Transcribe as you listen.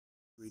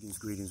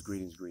Greetings,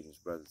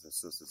 brothers and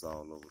sisters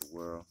all over the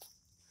world,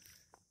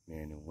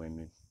 men and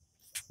women.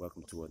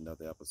 Welcome to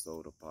another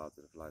episode of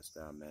Positive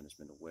Lifestyle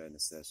Management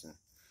Awareness Session.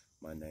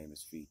 My name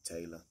is Fee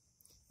Taylor,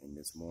 and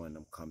this morning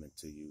I'm coming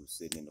to you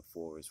sitting in the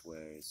forest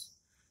where it's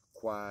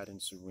quiet and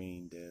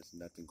serene. There's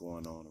nothing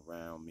going on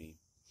around me,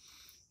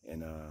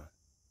 and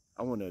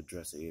I want to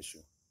address an issue.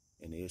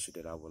 And the issue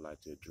that I would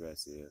like to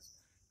address is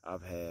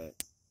I've had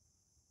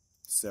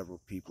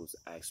several people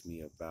ask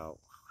me about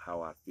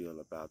how I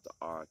feel about the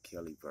R.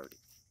 Kelly verdict.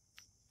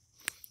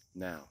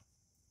 Now,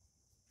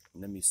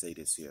 let me say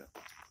this here.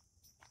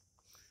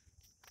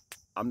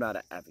 I'm not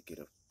an advocate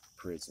of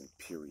prison,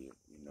 period,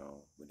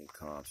 when it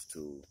comes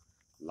to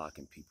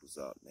locking people's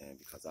up, man,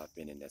 because I've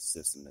been in that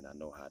system and I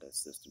know how that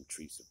system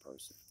treats a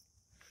person.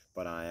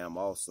 But I am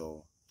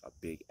also a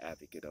big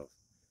advocate of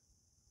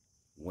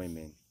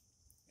women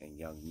and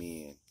young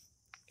men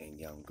and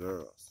young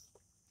girls.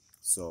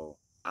 So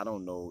I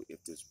don't know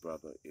if this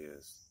brother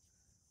is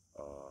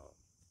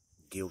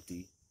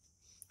guilty.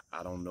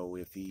 I don't know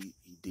if he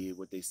did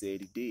what they said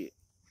he did.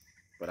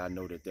 But I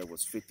know that there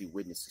was 50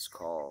 witnesses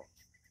called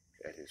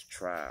at his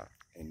trial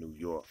in New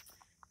York.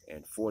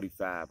 And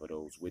 45 of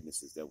those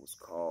witnesses that was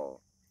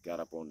called got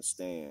up on the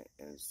stand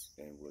and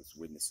was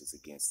witnesses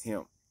against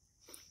him.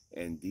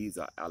 And these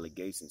are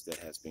allegations that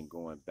has been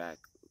going back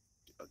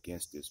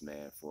against this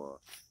man for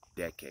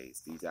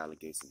decades. These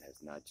allegations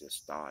has not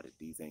just started.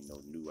 These ain't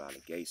no new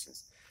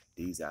allegations.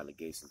 These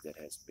allegations that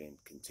has been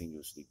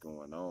continuously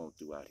going on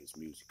throughout his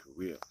music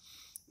career,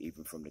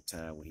 even from the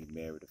time when he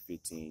married a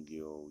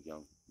 15-year-old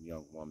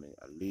young woman,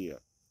 Aaliyah,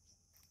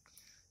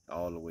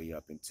 all the way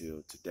up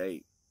until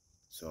today.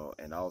 So,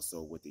 and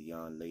also with the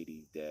young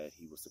lady that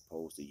he was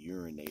supposed to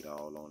urinate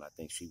all on, I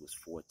think she was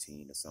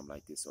 14 or something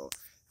like this. So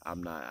I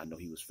know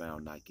he was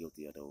found not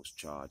guilty of those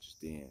charges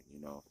then,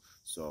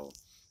 So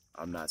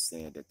I'm not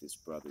saying that this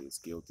brother is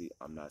guilty.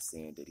 I'm not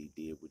saying that he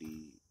did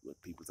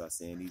what people are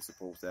saying he's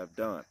supposed to have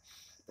done.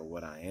 But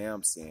what I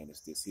am saying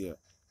is this here,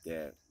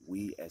 that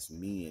we as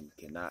men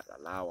cannot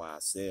allow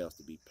ourselves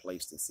to be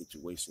placed in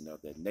situations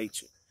of that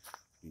nature,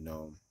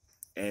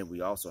 And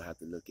we also have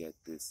to look at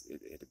this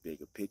at the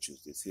bigger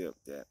pictures. This here,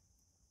 that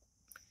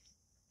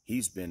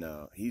he's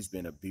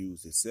been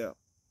abused himself.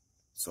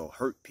 So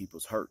hurt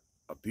people's hurt,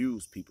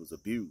 abuse people's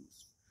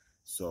abused.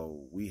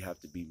 So we have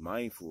to be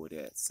mindful of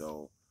that.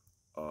 So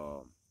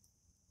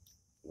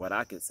what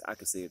I could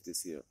say is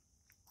this here: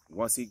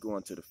 once he go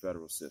into the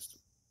federal system,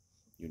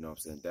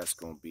 that's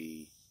gonna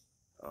be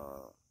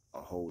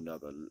a whole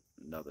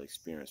nother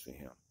experience for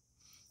him.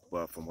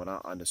 But from what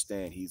I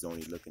understand, he's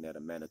only looking at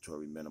a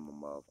mandatory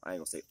minimum of, I ain't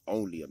gonna say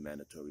only a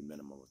mandatory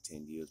minimum of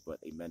 10 years, but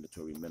a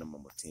mandatory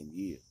minimum of 10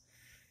 years.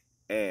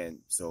 And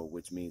so,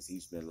 which means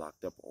he's been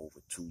locked up over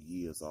 2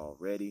 years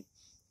already.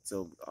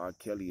 So R.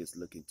 Kelly is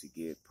looking to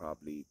get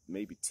probably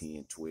maybe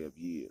 10, 12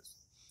 years.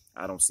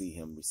 I don't see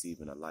him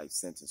receiving a life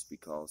sentence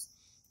because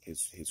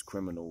his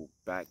criminal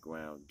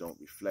background don't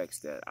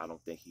reflect that. I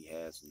don't think he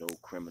has no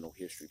criminal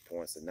history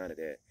points or none of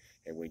that.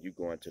 And when you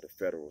go into the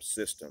federal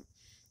system,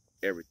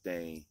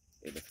 everything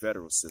in the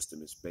federal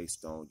system is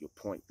based on your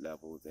point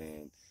level.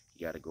 Then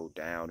you got to go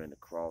down and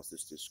across.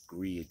 It's this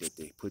grid that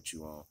they put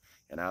you on.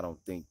 And I don't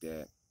think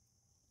that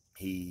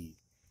he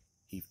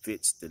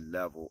fits the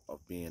level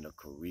of being a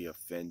career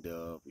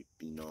offender,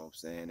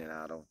 And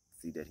I don't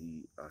see that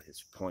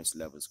his points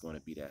level is going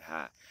to be that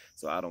high.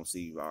 So I don't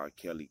see R.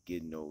 Kelly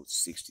getting those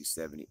 60,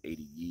 70,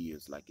 80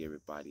 years like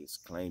everybody is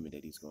claiming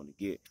that he's going to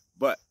get.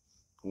 But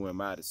who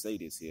am I to say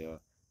this here?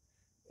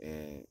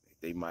 And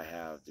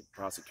the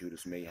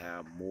prosecutors may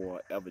have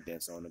more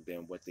evidence on them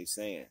than what they're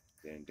saying,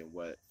 than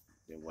what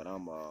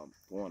I'm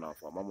going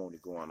off of. I'm only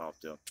going off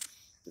the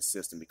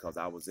system because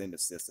I was in the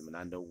system, and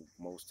I know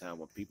most time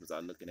when people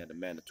are looking at a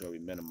mandatory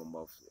minimum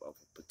of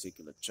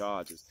particular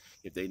charges,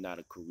 if they're not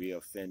a career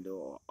offender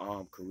or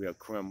armed career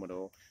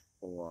criminal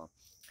or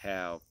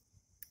have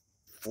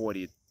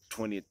 40,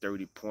 20,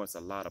 30 points,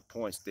 a lot of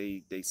points,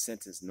 they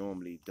sentence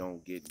normally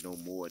don't get no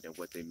more than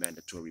what their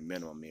mandatory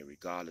minimum is,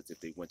 regardless if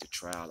they went to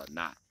trial or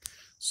not.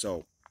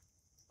 So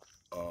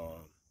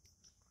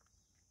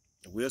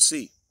we'll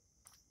see.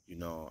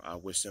 I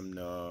wish him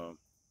the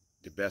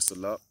best of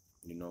luck.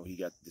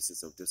 This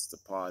is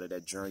a part of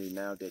that journey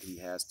now that he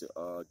has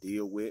to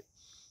deal with.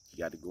 He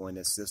got to go in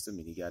that system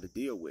and he got to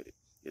deal with it.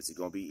 Is it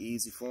gonna be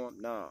easy for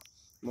him? Nah.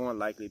 More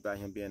likely, by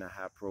him being a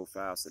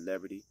high-profile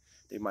celebrity,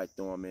 they might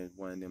throw him in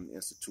one of them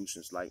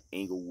institutions like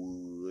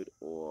Inglewood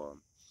or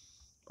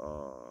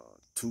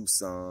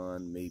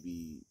Tucson,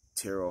 maybe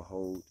Terre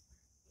Haute,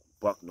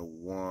 Buckner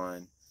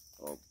One,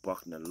 or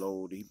Buckner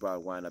Low. He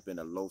probably wind up in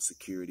a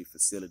low-security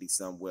facility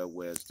somewhere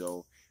where as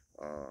though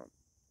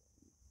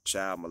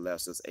child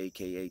molesters,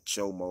 aka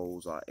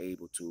chomos, are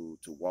able to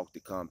walk the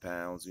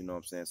compounds,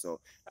 So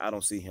I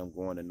don't see him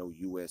going to no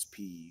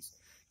USPs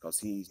because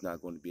he's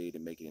not going to be able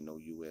to make it in no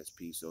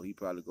USP. So he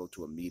probably go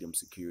to a medium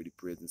security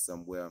prison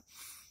somewhere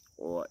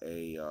or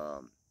a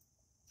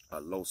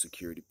low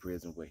security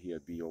prison where he'll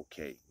be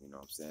okay.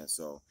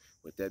 So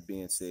with that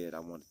being said, I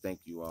want to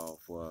thank you all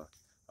for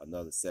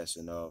another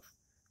session of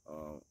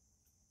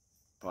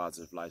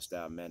positive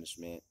lifestyle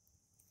management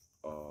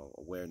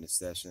awareness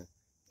session.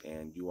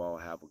 And you all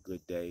have a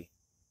good day.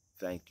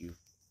 Thank you.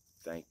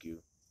 Thank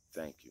you.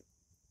 Thank you.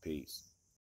 Peace.